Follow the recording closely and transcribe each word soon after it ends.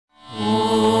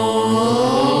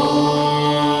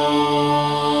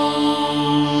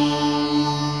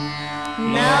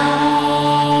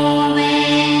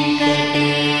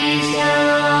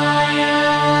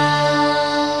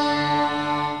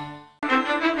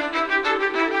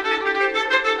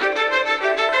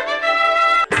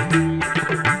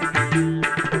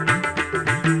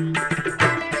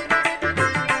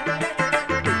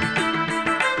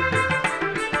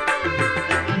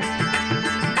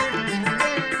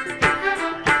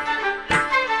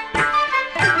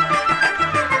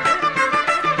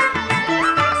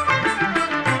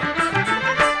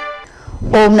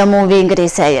ఓం నమో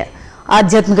వెంకటేశాయ.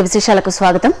 ఆధ్యాత్మిక విశేషాలకు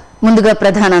స్వాగతం. ముందుగా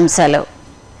ప్రధానాంశాలు.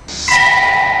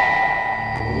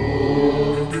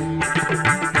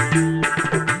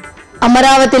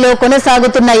 అమరావతిలో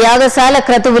కొనసాగుతున్న యాగశాల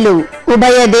క్రతువులు.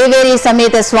 ఉభయ దేవేరి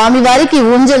సమేత స్వామివారికి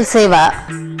ఊంజల్ సేవ.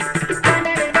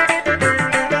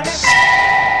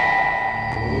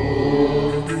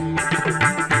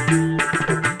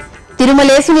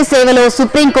 తిరుమలేసుని సేవలో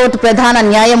సుప్రీంకోర్టు ప్రధాన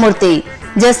న్యాయమూర్తి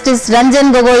జస్టిస్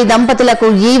రంజన్ గొగోయ్ దంపతులకు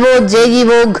ఈవో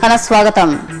జేఈఓ ఘన స్వాగతం.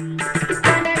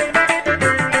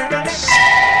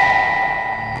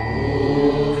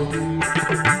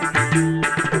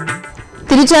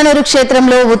 తిరుచానూరు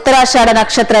క్షేత్రంలో ఉత్తరాషాఢ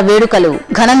నక్షత్ర వేడుకలు.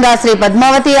 ఘనంగా శ్రీ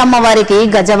పద్మావతి అమ్మవారికి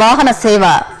గజవాహన సేవ.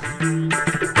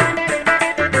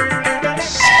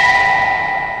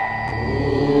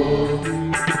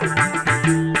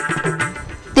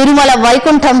 తిరుమల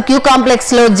వైకుంఠం క్యూ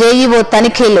కాంప్లెక్స్ లో జేఈఓ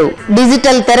తనిఖీలు.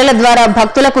 డిజిటల్ తెరల ద్వారా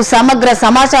భక్తులకు సమగ్ర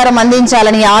సమాచారం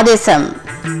అందించాలని ఆదేశం.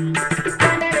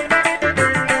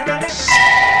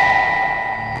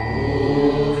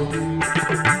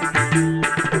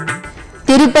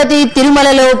 తిరుపతి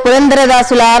తిరుమలలో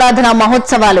పురంధరదాసుల ఆరాధన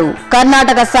మహోత్సవాలు.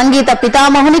 కర్ణాటక సంగీత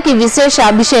పితామహునికి విశేష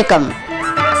అభిషేకం.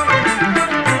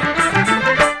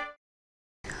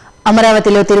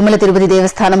 అమరావతిలో తిరుమల తిరుపతి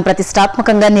దేవస్థానం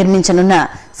ప్రతిష్టాత్మకంగా నిర్మించనున్న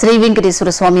శ్రీ వెంకటేశ్వర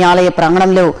స్వామి ఆలయ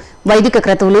ప్రాంగణంలో వైదిక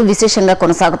క్రతువులు విశేషంగా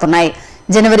కొనసాగుతున్నాయి.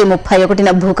 జనవరి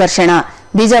 31న భూకర్షణ,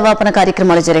 బీజావాపన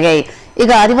కార్యక్రమాలు జరిగాయి.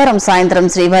 ఇక ఆదివారం సాయంత్రం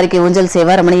శ్రీవారికి ఊంజల్ సేవ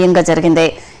రమణీయంగా జరిగింది.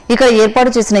 ఇక్కడ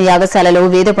ఏర్పాటు చేసిన యాగశాలలో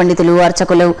వేద పండితులు,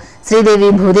 అర్చకులు శ్రీదేవి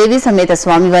భూదేవి సమేత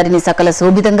స్వామివారిని సకల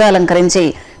శోభితంగా అలంకరించి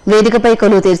వేదికపై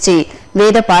కొలువు తీర్చి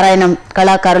వేద పారాయణం,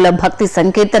 కళాకారుల భక్తి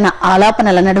సంకీర్తన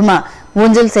ఆలాపనల నడుమ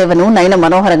ఊంజల్ సేవను నయన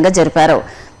మనోహరంగా జరిపారు.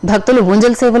 భక్తులు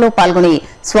ఊంజల్ సేవలో పాల్గొని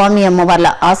స్వామి అమ్మవార్ల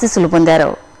ఆశీస్సులు పొందారు.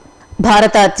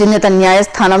 భారత అత్యున్నత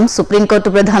న్యాయస్థానం సుప్రీంకోర్టు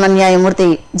ప్రధాన న్యాయమూర్తి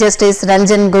జస్టిస్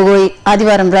రంజన్ గొగోయ్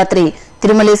ఆదివారం రాత్రి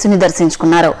తిరుమలేసుని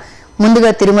దర్శించుకున్నారు.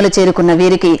 ముందుగా తిరుమల చేరుకున్న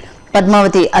వీరికి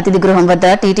పద్మావతి అతిథి గృహం వద్ద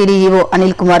TTD EO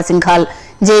Anil Kumar Singhal,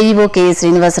 JEO K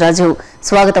Srinivasaraju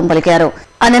స్వాగతం పలికారు.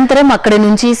 అనంతరం అక్కడి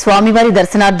నుంచి స్వామివారి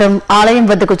దర్శనార్థం ఆలయం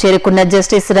వద్దకు చేరుకున్న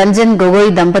జస్టిస్ రంజన్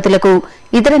గొగోయ్ దంపతులకు,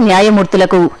 ఇతర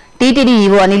న్యాయమూర్తులకు TTD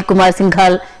EO Anil Kumar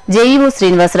Singhal, JEO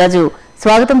Srinivasaraju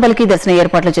స్వాగతం పలికి దర్శన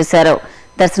ఏర్పాట్లు చేశారు.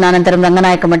 దర్శనానంతరం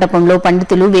రంగనాయక మండపంలో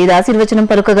పండితులు వేదాశీర్వచనం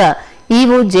పలుకగా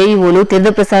ఈవో, జేఈఓలు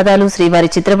తీర్థప్రసాదాలు, శ్రీవారి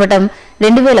చిత్రపటం,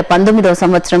 2019వ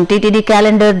సంవత్సరం టీటీడీ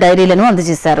క్యాలెండర్, డైరీలను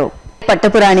అందజేశారు.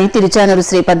 పట్టపురాణి తిరుచానూరు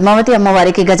శ్రీ పద్మావతి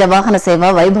అమ్మవారికి గజవాహన సేవ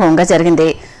వైభవంగా జరిగింది.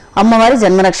 అమ్మవారి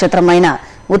జన్మ నక్షత్రమైన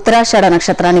ఉత్తరాషాఢ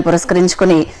నక్షత్రాన్ని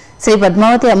పురస్కరించుకుని శ్రీ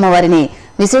పద్మావతి అమ్మవారిని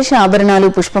విశేష ఆభరణాలు,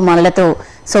 పుష్పమాలలతో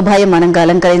శోభాయమానంగా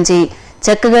అలంకరించి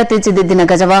చక్కగా తీర్చిదిద్దిన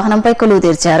గజవాహనంపై కొలువు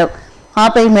తీర్చారు.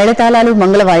 ఆపై మేళతాళాలు,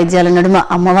 మంగళ వాయిద్యాల నడుమ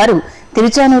అమ్మవారు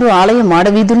తిరుచానూరు ఆలయ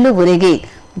మాడవీధుల్లో ఊరేగి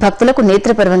భక్తులకు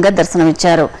నేత్రపర్వంగా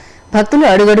దర్శనమిచ్చారు. భక్తులు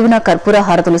అడుగడుగునా కర్పూర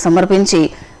హారతులు సమర్పించి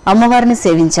అమ్మవారిని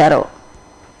సేవించారు.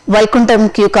 వైకుంఠం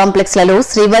క్యూ కాంప్లెక్స్లలో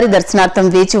శ్రీవారి దర్శనార్థం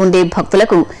వేచి ఉండే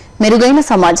భక్తులకు మెరుగైన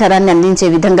సమాచారాన్ని అందించే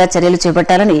విధంగా చర్యలు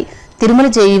చేపట్టాలని తిరుమల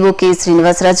జేఈఓ కె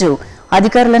శ్రీనివాసరాజు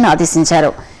అధికారులను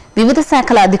ఆదేశించారు. వివిధ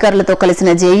శాఖల అధికారులతో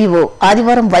కలిసిన జేఈఓ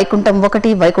ఆదివారం వైకుంఠం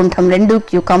 1, వైకుంఠం 2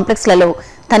 క్యూ కాంప్లెక్స్లలో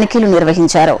తనిఖీలు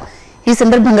నిర్వహించారు. ఈ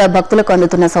సందర్భంగా భక్తులకు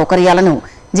అందుతున్న సౌకర్యాలను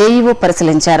జేఈఓ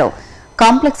పరిశీలించారు.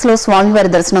 కాంప్లెక్స్ లో స్వామివారి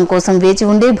దర్శనం కోసం వేచి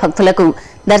ఉండే భక్తులకు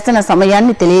దర్శన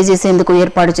సమయాన్ని తెలియజేసేందుకు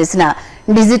ఏర్పాటు చేసిన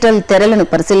డిజిటల్ తెరలను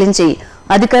పరిశీలించి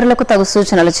అధికారులకు తగు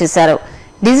సూచనలు చేశారు.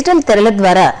 డిజిటల్ తెరల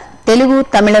ద్వారా తెలుగు,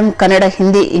 తమిళం, కన్నడ,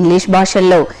 హిందీ, ఇంగ్లీష్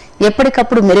భాషల్లో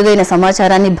ఎప్పటికప్పుడు మెరుగైన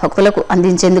సమాచారాన్ని భక్తులకు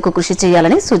అందించేందుకు కృషి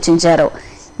చేయాలని సూచించారు.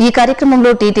 ఈ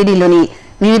కార్యక్రమంలో టీటీడీలోని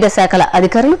వివిధ శాఖల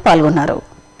అధికారులు పాల్గొన్నారు.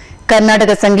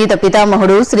 కర్ణాటక సంగీత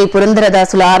పితామహుడు శ్రీ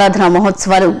పురంధరదాసుల ఆరాధన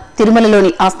మహోత్సవాలు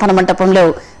తిరుమలలోని ఆస్థాన మంటపంలో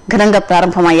ఘనంగా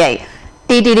ప్రారంభమయ్యాయి.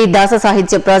 టీటీడీ దాస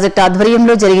సాహిత్య ప్రాజెక్టు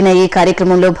ఆధ్వర్యంలో జరిగిన ఈ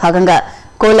కార్యక్రమంలో భాగంగా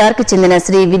కోలార్కు చెందిన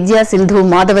శ్రీ విద్యా సింధు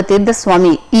మాధవ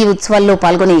తీర్థస్వామి ఈ ఉత్సవాల్లో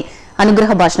పాల్గొని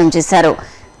అనుగ్రహ భాషణం చేశారు.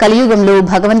 కలియుగంలో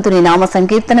భగవంతుని నామ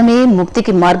సంకీర్తనమే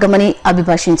ముక్తికి మార్గమని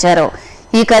అభిభాషించారు.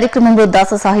 ఈ కార్యక్రమంలో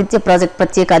దాస సాహిత్య ప్రాజెక్టు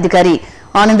ప్రత్యేక అధికారి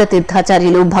ఆనంద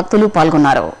తీర్థాచార్యులు, భక్తులు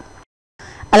పాల్గొన్నారు.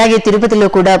 అలాగే తిరుపతిలో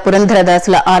కూడా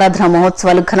పురంధరదాసుల ఆరాధన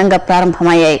మహోత్సవాలు ఘనంగా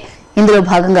ప్రారంభమయ్యాయి. ఇందులో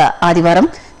భాగంగా ఆదివారం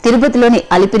తిరుపతిలోని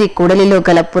అలిపిరి కూడలిలో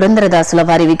గల పురంధరదాసుల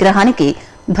వారి విగ్రహానికి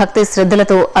భక్తి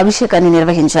శ్రద్ధలతో అభిషేకాన్ని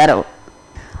నిర్వహించారు.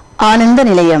 ఆనంద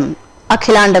నిలయం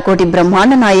అఖిలాండ కోటి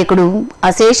బ్రహ్మాండ నాయకుడు,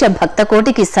 అశేష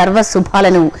భక్తకోటికి సర్వ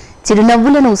శుభాలను,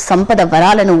 చిరునవ్వులను, సంపద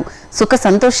వరాలను, సుఖ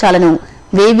సంతోషాలను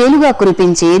వేవేలుగా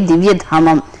కురిపించే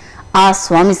దివ్యధామం ఆ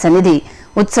స్వామి సన్నిధి.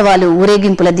 ఉత్సవాలు,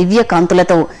 ఊరేగింపుల దివ్య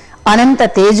కాంతులతో అనంత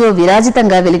తేజో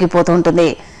విరాజితంగా వెలిగిపోతుంటుంది.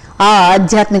 ఆ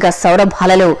ఆధ్యాత్మిక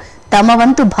సౌరభాలలో తమ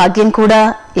వంతు భాగ్యం కూడా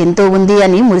ఎంతో ఉంది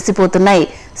అని మురిసిపోతున్నాయి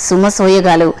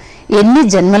సుమసోయగాలు. ఎన్ని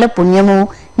జన్మల పుణ్యమో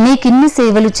నీకిన్ని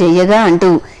సేవలు చేయగా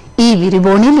అంటూ ఈ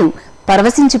విరిబోణిలు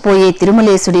పరవశించిపోయే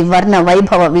తిరుమలేశుడి వర్ణ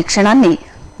వైభవ వీక్షణాన్ని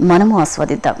మనము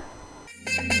ఆస్వాదిద్దాం.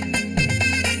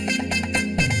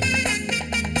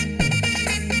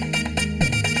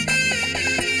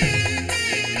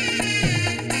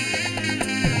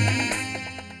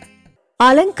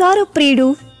 అలంకార ప్రియుడు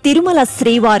తిరుమల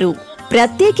శ్రీవారు.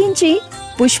 ప్రత్యేకించి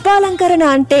పుష్పాలంకరణ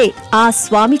అంటే ఆ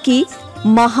స్వామికి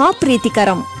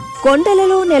మహాప్రీతికరం.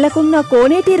 కొండలలో నెలకొన్న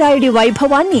కోనేటి రాయుడి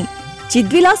వైభవాన్ని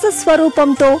చిద్విలాస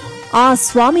స్వరూపంతో ఆ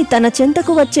స్వామి తన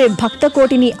చెంతకు వచ్చే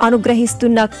భక్తకోటిని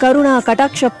అనుగ్రహిస్తున్న కరుణా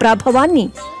కటాక్ష ప్రభావాన్ని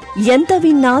ఎంత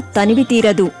విన్నా తనివి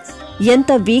తీరదు,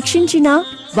 ఎంత వీక్షించినా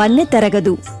వన్నె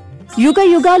తరగదు. యుగ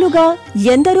యుగాలుగా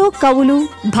ఎందరో కవులు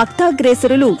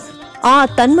భక్తాగ్రేసరులు ఆ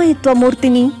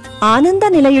తన్మయత్వమూర్తిని, ఆనంద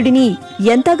నిలయుడిని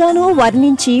ఎంతగానో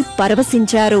వర్ణించి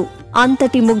పరవశించారు.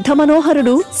 అంతటి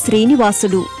ముగ్ధమనోహరుడు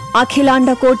శ్రీనివాసుడు. అఖిలాండ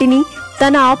కోటిని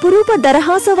తన అపురూప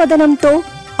దరహాసవదనంతో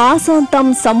ఆశాంతం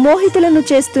సమ్మోహితులను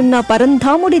చేస్తున్న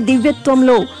పరంధాముడి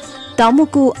దివ్యత్వంలో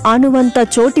తమకు అనువంత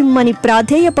చోటిమ్మని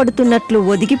ప్రాధేయపడుతున్నట్లు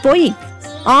ఒదిగిపోయి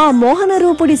ఆ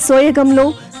మోహనరూపుడి సోయగంలో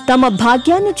తమ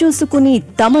భాగ్యాన్ని చూసుకుని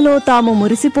తమలో తాము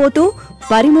మురిసిపోతూ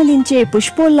పరిమళించే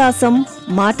పుష్పోల్లాసం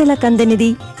మాటల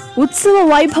కందనిది. ఉత్సవ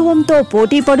వైభవంతో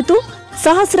పోటీపడుతూ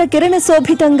సహస్ర కిరణ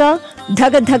శోభితంగా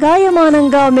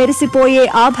ధగధగాయమానంగా మెరిసిపోయే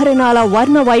ఆభరణాల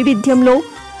వర్ణ వైవిధ్యంలో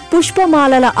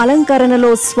పుష్పమాలల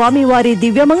అలంకరణలో స్వామివారి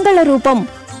దివ్యమంగళ రూపం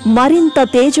మరింత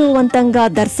తేజోవంతంగా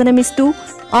దర్శనమిస్తూ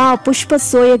ఆ పుష్ప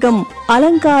సోయగం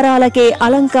అలంకారాలకే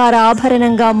అలంకార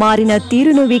ఆభరణంగా మారిన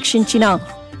తీరును వీక్షించిన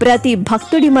ప్రతి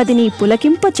భక్తుడి మదిని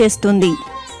పులకింపచేస్తుంది.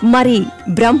 మరి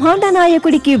బ్రహ్మాండ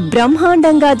నాయకుడికి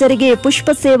బ్రహ్మాండంగా జరిగే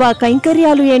పుష్పసేవా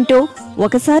కైంకర్యాలు ఏంటో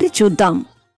ఒకసారి చూద్దాం.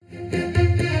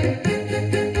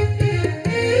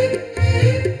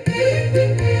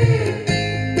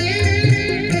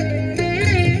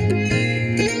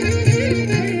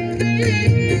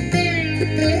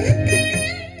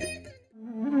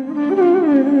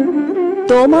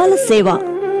 తోమాల సేవ.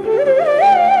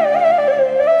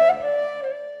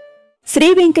 శ్రీ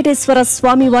వెంకటేశ్వర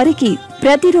స్వామి వారికి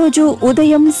ప్రతిరోజు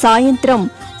ఉదయం సాయంత్రం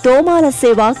తోమాల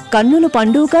సేవ కన్నుల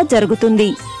పండుగగా జరుగుతుంది.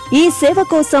 ఈ సేవ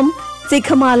కోసం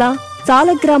శిఖమాల,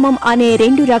 సాలగ్రామం అనే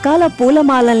 2 రకాల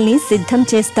పూలమాలల్ని సిద్ధం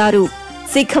చేస్తారు.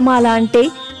 శిఖమాల అంటే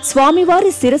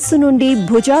స్వామివారి శిరస్సు నుండి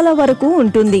భుజాల వరకు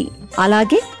ఉంటుంది.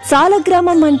 అలాగే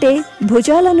సాలగ్రామం అంటే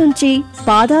భుజాల నుంచి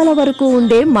పాదాల వరకు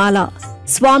ఉండే మాల.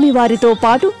 స్వామివారితో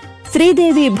పాటు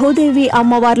శ్రీదేవి, భూదేవి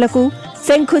అమ్మవార్లకు,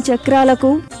 శంఖు చక్రాలకు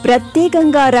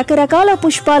ప్రత్యేకంగా రకరకాల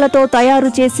పుష్పాలతో తయారు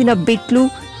చేసిన బిట్లు,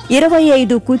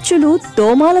 25 కుచ్చులు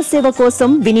తోమాల సేవ కోసం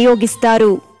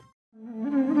వినియోగిస్తారు.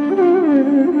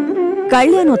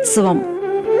 కళ్యాణోత్సవం.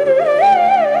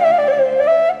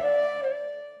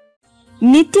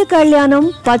 నిత్య కళ్యాణం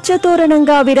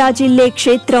పచ్చతోరణంగా విరాజిల్లే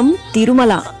క్షేత్రం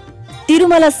తిరుమల.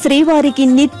 తిరుమల శ్రీవారికి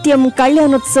నిత్యం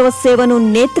కళ్యాణోత్సవ సేవను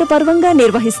నేత్రపర్వంగా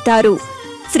నిర్వహిస్తారు.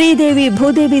 శ్రీదేవి,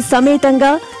 భూదేవి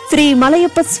సమేతంగా శ్రీ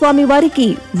మలయప్ప స్వామి వారికి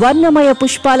వర్ణమయ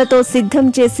పుష్పాలతో సిద్ధం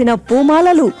చేసిన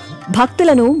పూమాలలు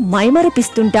భక్తులను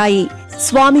మైమరపిస్తుంటాయి.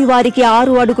 స్వామివారికి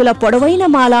 6 అడుగుల పొడవైన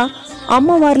మాల,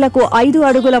 అమ్మవార్లకు 5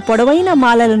 అడుగుల పొడవైన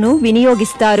మాలలను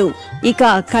వినియోగిస్తారు. ఇక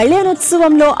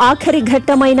కళ్యాణోత్సవంలో ఆఖరి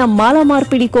ఘట్టమైన మాల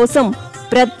మార్పిడి కోసం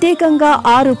ప్రత్యేకంగా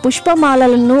 6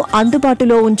 పుష్పమాలలను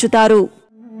అందుబాటులో ఉంచుతారు.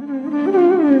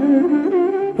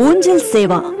 ఊంజల్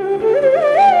సేవ.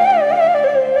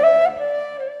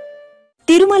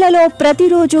 తిరుమలలో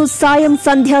ప్రతిరోజు సాయం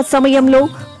సంధ్యా సమయంలో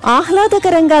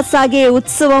ఆహ్లాదకరంగా సాగే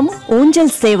ఉత్సవం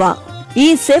ఊంజల్ సేవ. ఈ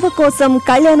సేవ కోసం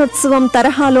కళ్యాణోత్సవం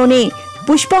తరహాలోనే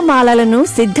పుష్పమాలలను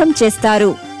సిద్ధం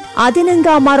చేస్తారు.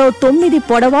 అదనంగా మరో 9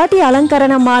 పొడవాటి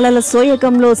అలంకరణ మాలల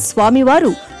సోయగంలో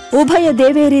స్వామివారు ఉభయ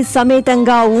దేవేరి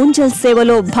సమేతంగా ఊంజల్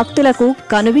సేవలో భక్తులకు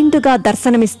కనువిందుగా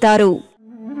దర్శనమిస్తారు.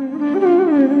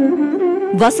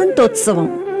 వసంతోత్సవం.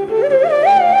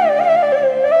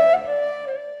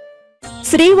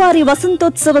 శ్రీవారి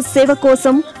వసంతోత్సవ సేవ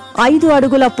కోసం 5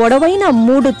 అడుగుల పొడవైన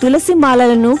 3 తులసి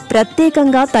మాలలను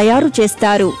ప్రత్యేకంగా తయారు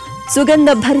చేస్తారు. సుగంధ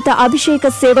భరిత అభిషేక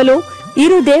సేవలో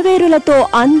 2 దేవేరులతో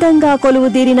అందంగా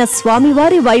కొలువుదీరిన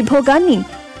స్వామివారి వైభోగాన్ని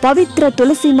పవిత్ర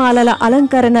తులసిమాలల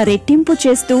అలంకరణ రెట్టింపు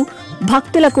చేస్తూ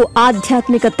భక్తులకు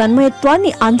ఆధ్యాత్మిక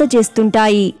తన్మయత్వాన్ని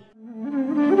అందజేస్తుంటాయి.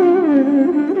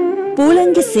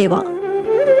 పూలంగి సేవ.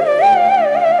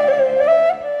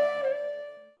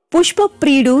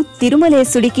 పుష్పప్రియుడు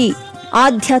తిరుమలేశుడికి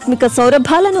ఆధ్యాత్మిక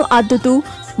సౌరభాలను అద్దుతూ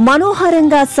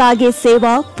మనోహరంగా సాగే సేవ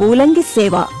పూలంగి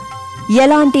సేవ.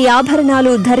 ఎలాంటి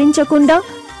ఆభరణాలు ధరించకుండా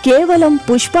కేవలం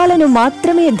పుష్పాలను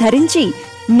మాత్రమే ధరించి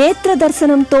నేత్ర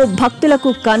దర్శనంతో భక్తులకు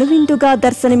కనువిందుగా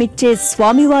దర్శనమిచ్చే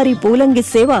స్వామివారి పూలంగి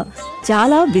సేవ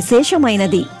చాలా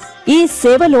విశేషమైనది. ఈ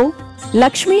సేవలో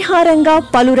లక్ష్మీహారంగా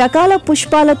పలు రకాల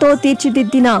పుష్పాలతో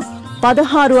తీర్చిదిద్దిన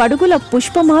 16 అడుగుల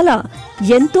పుష్పమాల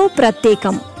ఎంతో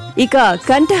ప్రత్యేకం. ఇక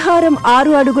కంఠహారం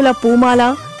 6 అడుగుల పూమాల,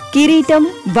 కిరీటం,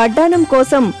 వడ్డానం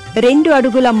కోసం 2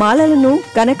 అడుగుల మాలలను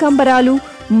కనకాంబరాలు,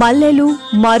 మల్లెలు,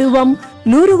 మరువం,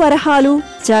 నూరువరహాలు,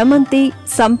 చామంతి,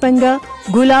 సంపెంగ,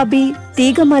 గులాబీ,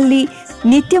 తీగమల్లి,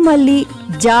 నిత్యమల్లి,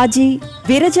 జాజి,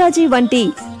 విరజాజి వంటి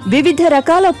వివిధ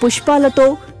రకాల పుష్పాలతో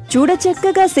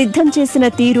చూడచక్కగా సిద్ధం చేసిన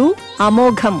తీరు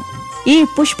అమోఘం. ఈ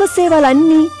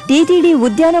పుష్పసేవలన్నీ టీటీడీ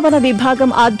ఉద్యానవన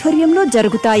విభాగం ఆధ్వర్యంలో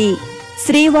జరుగుతాయి.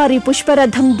 శ్రీవారి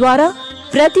పుష్పరథం ద్వారా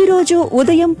ప్రతిరోజు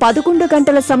ఉదయం 11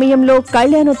 గంటల సమయంలో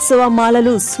కళ్యాణోత్సవ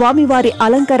మాలలు స్వామివారి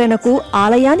అలంకరణకు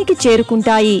ఆలయానికి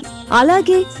చేరుకుంటాయి.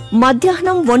 అలాగే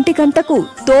మధ్యాహ్నం 1 గంటకు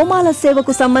తోమాల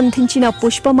సేవకు సంబంధించిన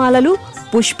పుష్పమాలలు,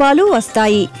 పుష్పాలు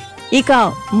వస్తాయి. ఇక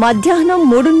మధ్యాహ్నం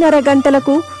 3:30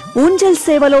 గంటలకు ఊంజల్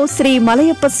సేవలో శ్రీ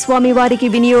మలయప్ప స్వామి వారికి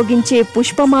వినియోగించే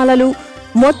పుష్పమాలలు,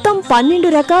 మొత్తం 12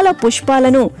 రకాల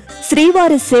పుష్పాలను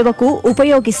శ్రీవారి సేవకు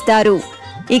ఉపయోగిస్తారు.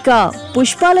 ఇక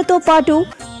పుష్పాలతో పాటు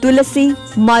తులసి,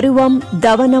 మరువం,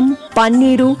 దవనం,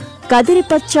 పన్నీరు,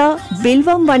 కదిరిపచ్చ,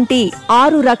 బిల్వం వంటి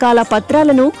 6 రకాల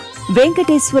పత్రాలను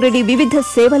వెంకటేశ్వరుడి వివిధ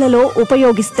సేవలలో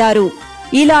ఉపయోగిస్తారు.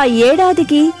 ఇలా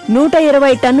ఏడాదికి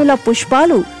 120 టన్నుల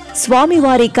పుష్పాలు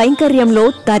స్వామివారి కైంకర్యంలో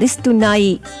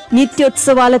తరిస్తున్నాయి.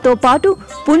 నిత్యోత్సవాలతో పాటు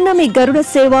పున్నమి గరుడ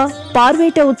సేవ,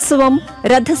 పార్వేట ఉత్సవం,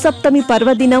 రథసప్తమి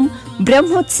పర్వదినం,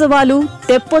 బ్రహ్మోత్సవాలు,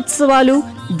 తెప్పోత్సవాలు,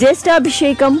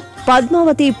 జ్యేష్ఠాభిషేకం,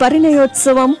 పద్మావతి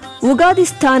పరిణయోత్సవం, ఉగాది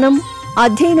స్థానం,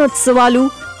 అధ్యయనోత్సవాలు,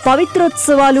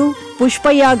 పవిత్రోత్సవాలు,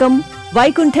 పుష్పయాగం,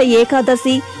 వైకుంఠ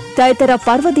ఏకాదశి తదితర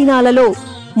పర్వదినాలలో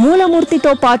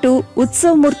మూలమూర్తితో పాటు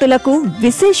ఉత్సవమూర్తులకు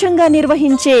విశేషంగా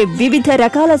నిర్వహించే వివిధ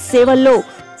రకాల సేవల్లో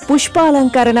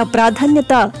పుష్పాలంకరణ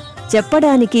ప్రాధాన్యత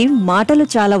చెప్పడానికి మాటలు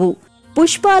చాలవు.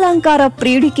 పుష్పాలంకార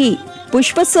ప్రియుడికి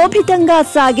పుష్పశోభితంగా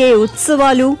సాగే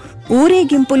ఉత్సవాలు,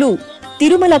 ఊరేగింపులు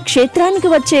తిరుమల క్షేత్రానికి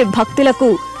వచ్చే భక్తులకు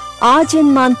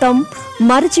ఆజన్మాంతం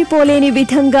మరచిపోలేని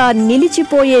విధంగా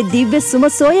నిలిచిపోయే దివ్య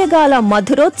సుమసోయగాల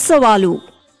మధురోత్సవాలు.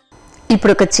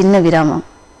 ఇప్పుడొక చిన్న విరామం.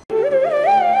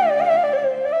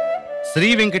 శ్రీ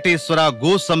వెంకటేశ్వర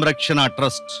గో సంరక్షణ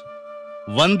ట్రస్ట్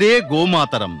వందే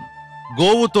గోమాతరం.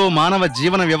 గోవుతో మానవ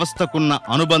జీవన వ్యవస్థకున్న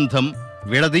అనుబంధం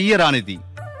విడదీయరానిది.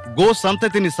 గో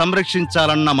సంతతిని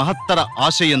సంరక్షించాలన్న మహత్తర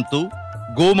ఆశయంతో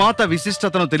గోమాత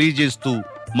విశిష్టతను తెలియజేస్తూ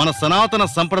మన సనాతన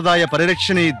సంప్రదాయ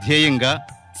పరిరక్షణే ధ్యేయంగా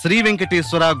శ్రీ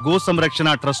వెంకటేశ్వర గో సంరక్షణ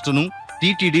ట్రస్టును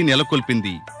టీటీడీ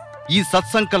నెలకొల్పింది. ఈ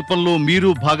సత్సంకల్పంలో మీరు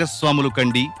భాగస్వాములు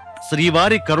కండి,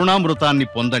 శ్రీవారి కరుణామృతాన్ని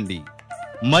పొందండి.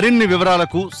 మరిన్ని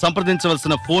వివరాలకు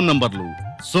సంప్రదించవలసిన ఫోన్ నంబర్లు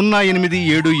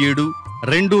 0877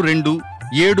 22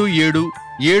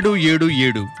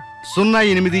 77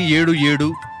 0877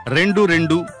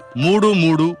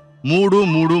 22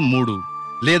 33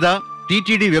 లేదా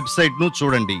టీటీడీ వెబ్సైట్ ను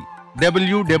చూడండి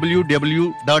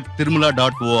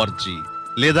www.tirumala.org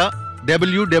లేదా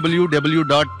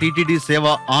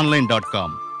www.ttdsevaonline.com.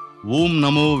 ఓం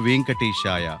నమో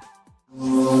వెంకటేశాయ.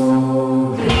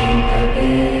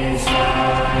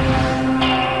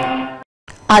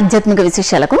 ఆధ్యాత్మిక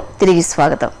విశేషాలకు తిరిగి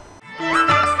స్వాగతం.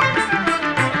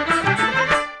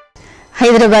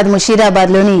 హైదరాబాద్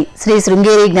ముషీరాబాద్లోని శ్రీ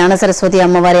శృంగేరి జ్ఞాన సరస్వతి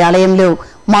అమ్మవారి ఆలయంలో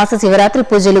మాస శివరాత్రి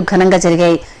పూజలు ఘనంగా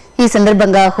జరిగాయి. ఈ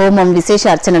సందర్భంగా హోమం, విశేష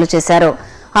అర్చనలు చేశారు.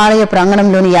 ఆలయ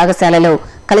ప్రాంగణంలోని యాగశాలలో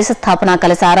కలశ స్థాపన,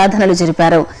 కలశ ఆరాధనలు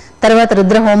జరిపారు. తర్వాత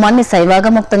రుద్రహోమాన్ని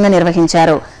శైవాగముక్తంగా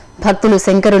నిర్వహించారు. భక్తులు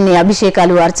శంకరుణ్ణి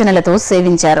అభిషేకాలు, అర్చనలతో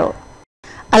సేవించారు.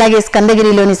 అలాగే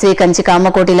స్కందగిరిలోని శ్రీ కంచి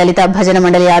కామకోటి లలిత భజన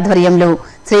మండలి ఆధ్వర్యంలో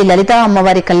శ్రీ లలితా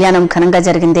అమ్మవారి కళ్యాణం ఘనంగా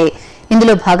జరిగింది.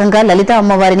 ఇందులో భాగంగా లలితా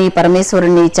అమ్మవారిని,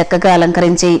 పరమేశ్వరుణ్ణి చక్కగా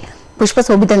అలంకరించి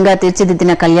పుష్పశోభితంగా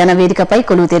తీర్చిదిద్దిన కళ్యాణ వేదికపై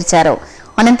కొలువు తీర్చారు.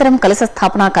 అనంతరం కలశ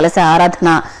స్థాపన, కలశ ఆరాధన,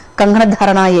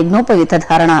 కంకణధారణ, యజ్ఞోపవీత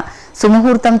ధారణ,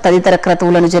 సుముహూర్తం తదితర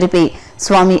క్రతువులను జరిపి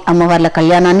స్వామి అమ్మవార్ల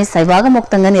కళ్యాణాన్ని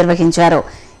శైవాగముక్తంగా నిర్వహించారు.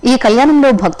 ఈ కళ్యాణంలో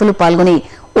భక్తులు పాల్గొని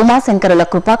ఉమాశంకరుల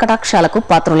కృపాకటాక్షాలకు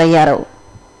పాత్రులయ్యారు.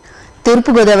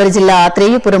 తూర్పుగోదావరి జిల్లా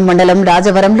ఆత్రేయపురం మండలం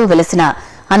రాజవరంలో వెలసిన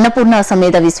అన్నపూర్ణ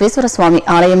సమేత విశ్వేశ్వర స్వామి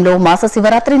ఆలయంలో మాస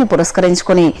శివరాత్రిని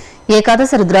పురస్కరించుకుని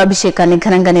ఏకాదశ రుద్రాభిషేకాన్ని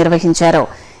ఘనంగా నిర్వహించారు.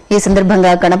 ఈ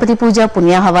సందర్భంగా గణపతి పూజ,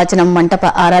 పుణ్యాహవాచనం, మంటప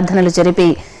ఆరాధనలు జరిపి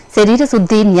శరీర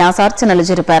శుద్ధి, న్యాసార్చనలు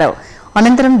జరిపారు.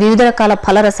 అనంతరం వివిధ రకాల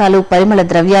ఫలరసాలు, పరిమళ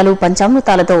ద్రవ్యాలు,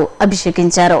 పంచామృతాలతో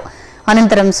అభిషేకించారు.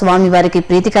 అనంతరం స్వామివారికి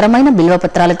ప్రీతికరమైన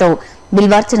బిల్వపత్రాలతో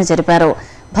బిల్వార్చన జరిపారు.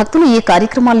 భక్తులు ఈ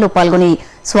కార్యక్రమాల్లో పాల్గొని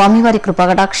స్వామివారి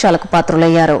కృపాకటాక్షాలకు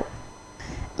పాత్రులయ్యారు.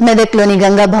 మెదక్లోని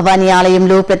గంగా భవానీ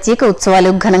ఆలయంలో ప్రత్యేక ఉత్సవాలు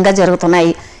ఘనంగా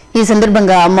జరుగుతున్నాయి. ఈ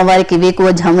సందర్భంగా అమ్మవారికి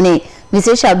వేకువజామునే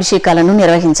విశేష అభిషేకాలను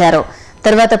నిర్వహించారు.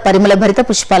 తర్వాత పరిమళ భరిత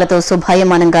పుష్పాలతో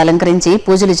శోభాయమానంగా అలంకరించి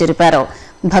పూజలు జరిపారు.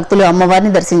 భక్తులు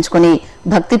అమ్మవారిని దర్శించుకుని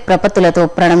భక్తి ప్రపత్తులతో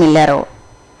ప్రణమిల్లారు.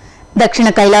 దక్షిణ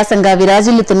కైలాసంగా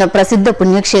విరాజిల్లుతున్న ప్రసిద్ధ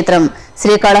పుణ్యక్షేత్రం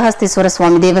శ్రీకాళహస్తీశ్వర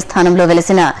స్వామి దేవస్థానంలో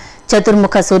వెలసిన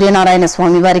చతుర్ముఖ సూర్యనారాయణ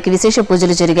స్వామివారికి విశేష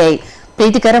పూజలు జరిగాయి.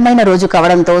 ప్రీతికరమైన రోజు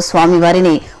కావడంతో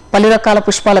స్వామివారిని పలు రకాల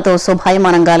పుష్పాలతో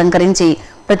శోభాయమానంగా అలంకరించి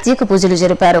ప్రత్యేక పూజలు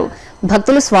జరిపారు.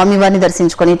 భక్తులు స్వామివారిని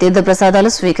దర్శించుకుని తీర్థప్రసాదాలు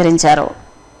స్వీకరించారు.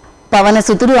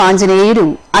 పవనసుతుడు ఆంజనేయుడు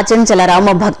అచంచల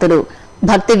రామ భక్తుడు.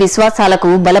 భక్తి విశ్వాసాలకు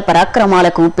బల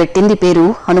పరాక్రమాలకు పెట్టింది పేరు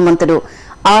హనుమంతుడు.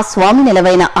 ఆ స్వామి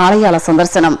నిలవైన ఆలయాల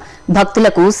సందర్శనం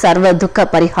భక్తులకు సర్వ దుఃఖ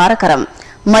పరిహారకరం.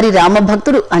 మరి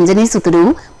రామభక్తుడు అంజనీసుతుడు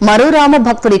మరో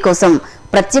రామభక్తుడి కోసం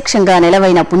ప్రత్యక్షంగా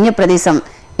నిలవైన పుణ్య ప్రదేశం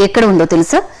ఎక్కడ ఉందో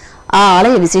తెలుసా? ఆ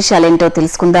ఆలయ విశేషాలేంటో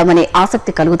తెలుసుకుందామనే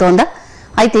ఆసక్తి కలుగుతోందా?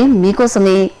 అయితే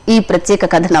మీకోసమే ఈ ప్రత్యేక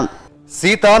కథనం.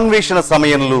 సీతాన్వేషణ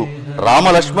సమయంలో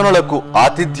రామలక్ష్మణులకు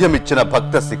ఆతిథ్యమిచ్చిన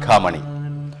భక్త శిఖామణి.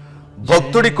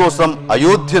 భక్తుడి కోసం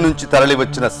అయోధ్య నుంచి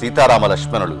తరలివచ్చిన సీతారామ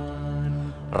లక్ష్మణులు.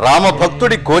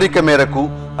 రామభక్తుడి కోరిక మేరకు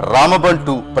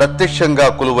రామబంటు ప్రత్యక్షంగా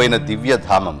కొలువైన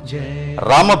దివ్యధామం.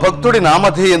 రామభక్తుడి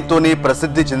నామధేయంతోనే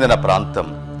ప్రసిద్ధి చెందిన ప్రాంతం.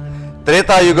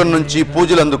 త్రేతాయుగం నుంచి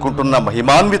పూజలందుకుంటున్న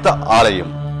మహిమాన్విత ఆలయం.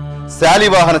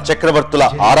 శాలివాహన చక్రవర్తుల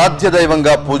ఆరాధ్య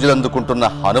దైవంగా పూజలందుకుంటున్న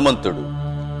హనుమంతుడు.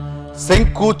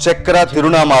 శంకు చక్ర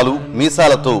తిరునామాలు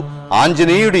మీసాలతో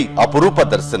ఆంజనేయుడి అపురూప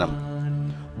దర్శనం.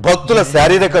 భక్తుల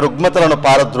శారీరక రుగ్మతలను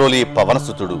పారద్రోలే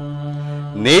పవనసుతుడు.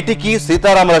 నేటికీ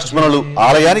సీతారామ లక్ష్మణులు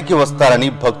ఆలయానికి వస్తారని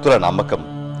భక్తుల నమ్మకం.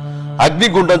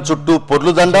 అగ్నిగుండం చుట్టూ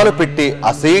పొర్లుదండాలు పెట్టే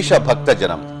అశేష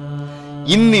భక్తజనం.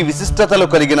 ఇన్ని విశిష్టతలు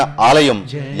కలిగిన ఆలయం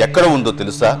ఎక్కడ ఉందో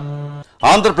తెలుసా?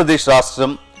 ఆంధ్రప్రదేశ్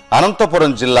రాష్ట్రం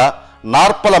అనంతపురం జిల్లా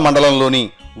నార్పల మండలంలోని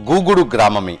గూగుడు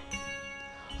గ్రామమే.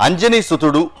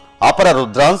 అంజనీసుతుడు అపర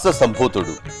రుద్రాంశ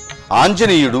సంభూతుడు.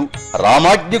 ఆంజనేయుడు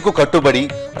రామాజ్ఞకు కట్టుబడి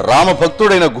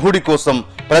రామభక్తుడైన గుహుడి కోసం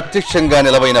ప్రత్యక్షంగా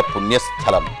నిలవైన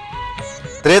పుణ్యస్థలం.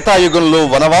 త్రేతాయుగంలో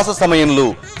వనవాస సమయంలో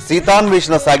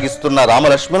సీతాన్వేషణ సాగిస్తున్న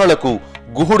రామలక్ష్మణులకు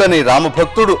గుహుడనే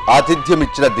రామభక్తుడు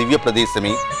ఆతిథ్యమిచ్చిన దివ్య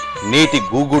ప్రదేశమే నేటి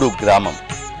గూగుడు గ్రామం.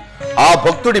 ఆ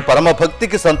భక్తుడి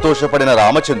పరమభక్తికి సంతోషపడిన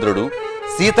రామచంద్రుడు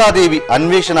సీతాదేవి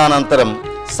అన్వేషణానంతరం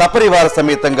సపరివార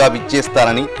సమేతంగా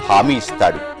విచ్చేస్తానని హామీ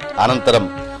ఇస్తాడు. అనంతరం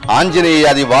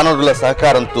ఆంజనేయాది వానరుల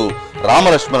సహకారంతో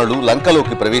రామలక్ష్మణులు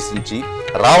లంకలోకి ప్రవేశించి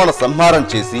రావణ సంహారం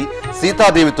చేసి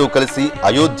సీతాదేవితో కలిసి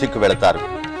అయోధ్యకు వెళతారు.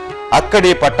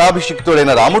 అక్కడే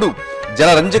పట్టాభిషిక్తుడైన రాముడు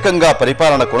జనరంజకంగా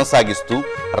పరిపాలన కొనసాగిస్తూ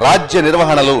రాజ్య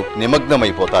నిర్వహణలో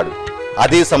నిమగ్నమైపోతాడు.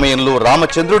 అదే సమయంలో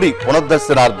రామచంద్రుడి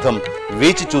పునర్దర్శనార్థం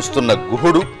వేచి చూస్తున్న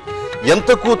గుహుడు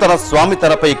ఎంతకూ తన స్వామి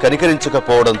తనపై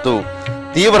కనికరించకపోవడంతో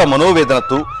తీవ్ర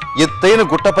మనోవేదనతో ఎత్తైన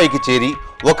గుట్టపైకి చేరి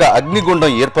ఒక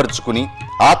అగ్నిగుండం ఏర్పరచుకుని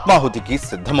ఆత్మాహుతికి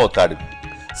సిద్ధమవుతాడు.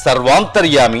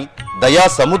 సర్వాంతర్యామి దయా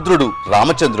సముద్రుడు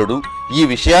రామచంద్రుడు ఈ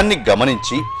విషయాన్ని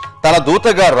గమనించి తన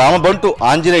దూతగా రామబంటు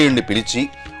ఆంజనేయుణ్ణి పిలిచి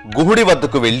గుహుడి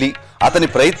వద్దకు వెళ్లి అతని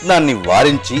ప్రయత్నాన్ని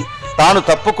వారించి తాను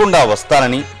తప్పకుండా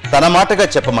వస్తానని తన మాటగా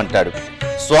చెప్పమంటాడు.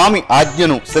 స్వామి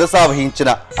ఆజ్ఞను శిరసావహించిన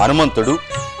హనుమంతుడు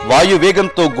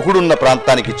వాయువేగంతో గుహుడున్న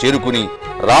ప్రాంతానికి చేరుకుని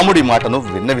రాముడి మాటను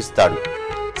విన్నవిస్తాడు.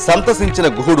 సంతసించిన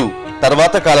గుహుడు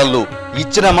తర్వాత కాలంలో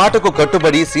ఇచ్చిన మాటకు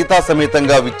కట్టుబడి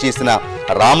సీతాసమేతంగా విచ్చేసిన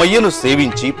రామయ్యను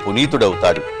సేవించి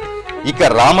పునీతుడవుతాడు. ఇక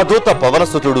రామదూత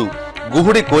పవనసుతుడు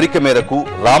గుహుడి కోరిక మేరకు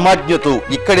రామాజ్ఞతో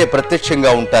ఇక్కడే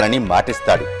ప్రత్యక్షంగా ఉంటానని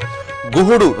మాటిస్తాడు.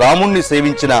 గుహుడు రాముణ్ణి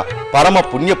సేవించిన పరమ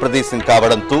పుణ్య ప్రదేశం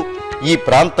కావడంతో ఈ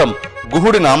ప్రాంతం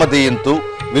గుహుడి నామధేయంతో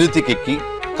వినుతికెక్కి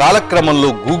కాలక్రమంలో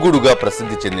గూగుడుగా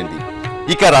ప్రసిద్ధి చెందింది.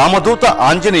 ఇక రామదూత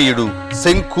ఆంజనేయుడు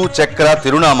శంఖు చక్ర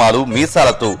తిరునామాలు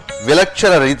మీసాలతో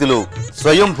విలక్షణ రీతిలో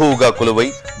స్వయంభూగా కొలువై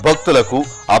భక్తులకు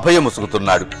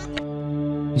అభయముసుగుతున్నాడు.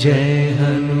 జై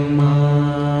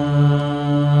హనుమాన్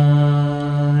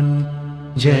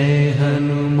జై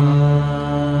హనుమాన్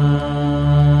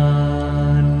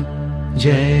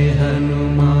జై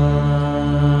హనుమాన్.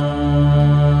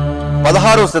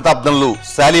 16వ శతాబ్దంలో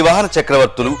శాలివాహన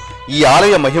చక్రవర్తులు ఈ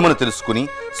ఆలయ మహిమను తెలుసుకుని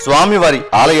స్వామివారి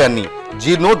ఆలయాన్ని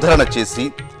జీర్ణోద్ధరణ చేసి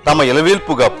తమ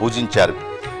ఎలవేల్పుగా పూజించారు.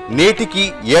 నేటికి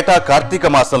ఏటా కార్తీక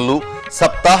మాసంలో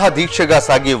సప్తాహ దీక్షగా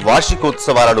సాగే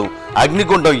వార్షికోత్సవాలలో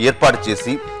అగ్నిగుండం ఏర్పాటు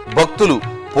చేసి భక్తులు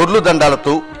పొర్లు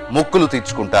దండాలతో మొక్కులు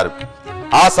తీర్చుకుంటారు.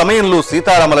 ఆ సమయంలో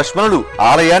సీతారామ లక్ష్మణులు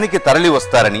ఆలయానికి తరలి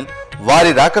వస్తారని,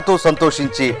 వారి రాకతో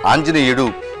సంతోషించే ఆంజనేయుడు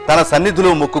తన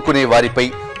సన్నిధిలో మొక్కుకునే వారిపై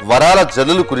వరాల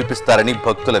జల్లులు కురిపిస్తారని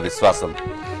భక్తుల విశ్వాసం.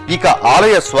 ఇక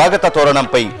ఆలయ స్వాగత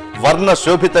తోరణంపై వర్ణ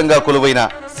శోభితంగా కొలువైన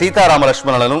సీతారామ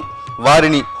లక్ష్మణులను,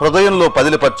 వారిని హృదయంలో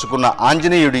పదిలిపర్చుకున్న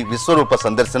ఆంజనేయుడి విశ్వరూప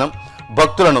సందర్శనం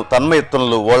భక్తులను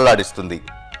తన్మయత్వంలో ఓళ్లాడిస్తుంది.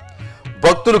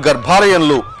 భక్తులు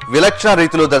గర్భాలయంలో విలక్షణ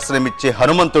రీతిలో దర్శనమిచ్చే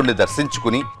హనుమంతుణ్ణి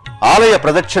దర్శించుకుని ఆలయ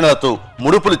ప్రదక్షిణలతో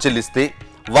ముడుపులు చెల్లిస్తే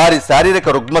వారి శారీరక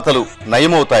రుగ్మతలు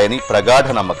నయమవుతాయని ప్రగాఢ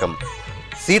నమ్మకం.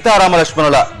 సీతారామ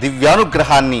లక్ష్మణుల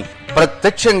దివ్యానుగ్రహాన్ని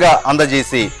ప్రత్యక్షంగా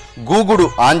అందజేసే గూగుడు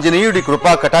ఆంజనేయుడి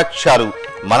కృపా కటాక్షాలు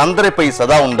మనందరిపై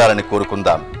సదా ఉండాలని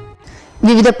కోరుకుందాం.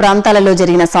 వివిధ ప్రాంతాలలో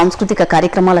జరిగిన సాంస్కృతిక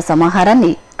కార్యక్రమాల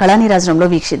సమాహారాన్ని కళానీరాజనంలో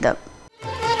వీక్షిద్దాం.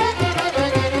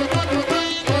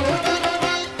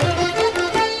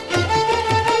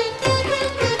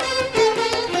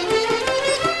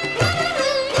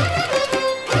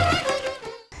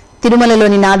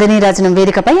 తిరుమలలోని నాదనీరాజనం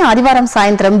వేదికపై ఆదివారం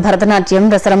సాయంత్రం భరతనాట్యం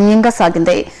రసరమ్యంగా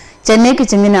సాగింది. చెన్నైకి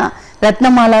చెందిన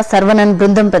రత్నమాల సర్వనన్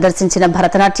బృందం ప్రదర్శించిన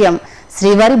భరతనాట్యం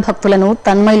శ్రీవారి భక్తులను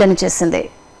తన్మయులను చేసింది.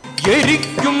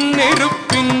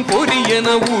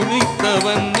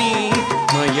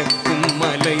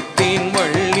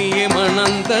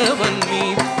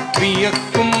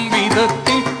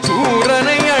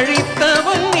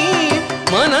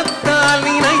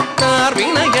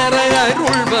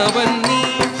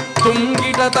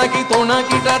 తగి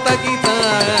తొణకిట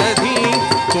తగితాది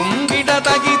తుంగిట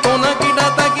తగి తొణకిట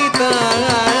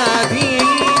తగితాది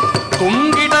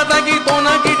తుంగిట తగి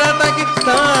తొణకిట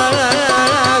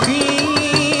తగితాది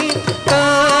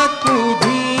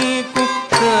తకుధి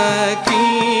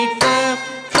కుతకీట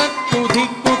తకుధి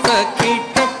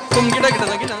కుతకీట తుంగిట కిట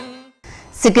తగిత.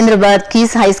 సికింద్రాబాద్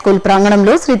కీస్ హై స్కూల్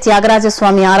ప్రాంగణంలో శ్రీ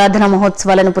త్యాగరాజస్వామి ఆరాధన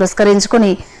మహోత్సవాలను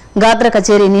పురస్కరించుకుని గాత్ర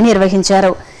కచేరీని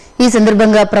నిర్వహించారు. ఈ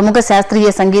సందర్భంగా ప్రముఖ శాస్త్రీయ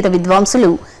సంగీత విద్వాంసులు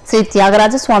శ్రీ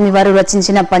త్యాగరాజస్వామి వారు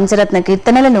రచించిన పంచరత్న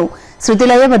కీర్తనలను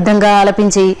శృతిలయబద్ధంగా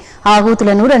ఆలపించి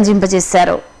ఆహూతులను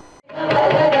రంజింపజేశారు.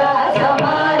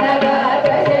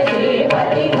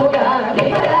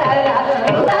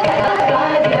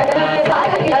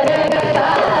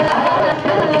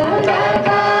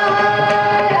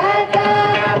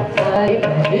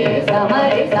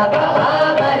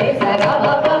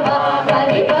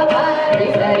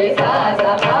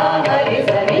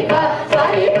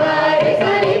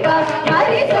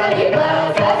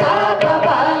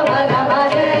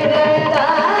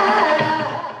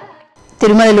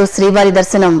 తిరుమలలో శ్రీవారి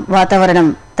దర్శనం, వాతావరణం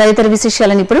తదితర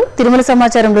విశేషాలను ఇప్పుడు తిరుమల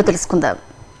సమాచారంలో తెలుసుకుందాం.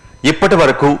 ఇప్పటి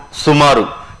వరకు సుమారు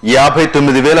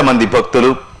 59,000 మంది భక్తులు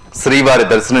శ్రీవారి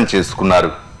దర్శనం చేసుకున్నారు.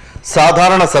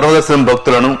 సాధారణ సర్వదర్శనం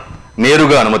భక్తులను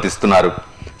నేరుగా అనుమతిస్తున్నారు.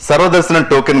 సర్వదర్శనం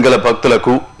టోకెన్ గల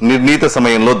భక్తులకు నిర్ణీత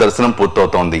సమయంలో దర్శనం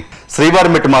పూర్తవుతోంది.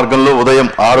 శ్రీవారి మెట్టు మార్గంలో ఉదయం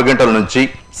 6 గంటల నుంచి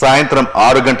సాయంత్రం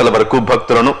 6 గంటల వరకు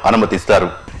భక్తులను అనుమతిస్తారు.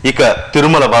 ఇక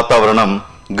తిరుమల వాతావరణం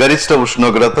గరిష్ట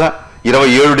ఉష్ణోగ్రత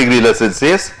 27 డిగ్రీల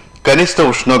సెల్సియస్, కనిష్ట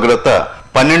ఉష్ణోగ్రత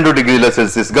 12 డిగ్రీల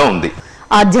సెల్సియస్ గా ఉంది.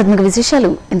 ఆధ్యాత్మిక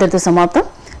విశేషాలు ఇంతటితో సమాప్తం.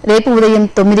 రేపు ఉదయం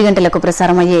 9 గంటలకు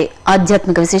ప్రసారమయ్యే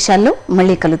ఆధ్యాత్మిక విశేషాల్లో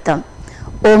మళ్ళీ కలుద్దాం.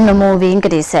 ఓం నమో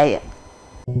వెంకటేశాయ.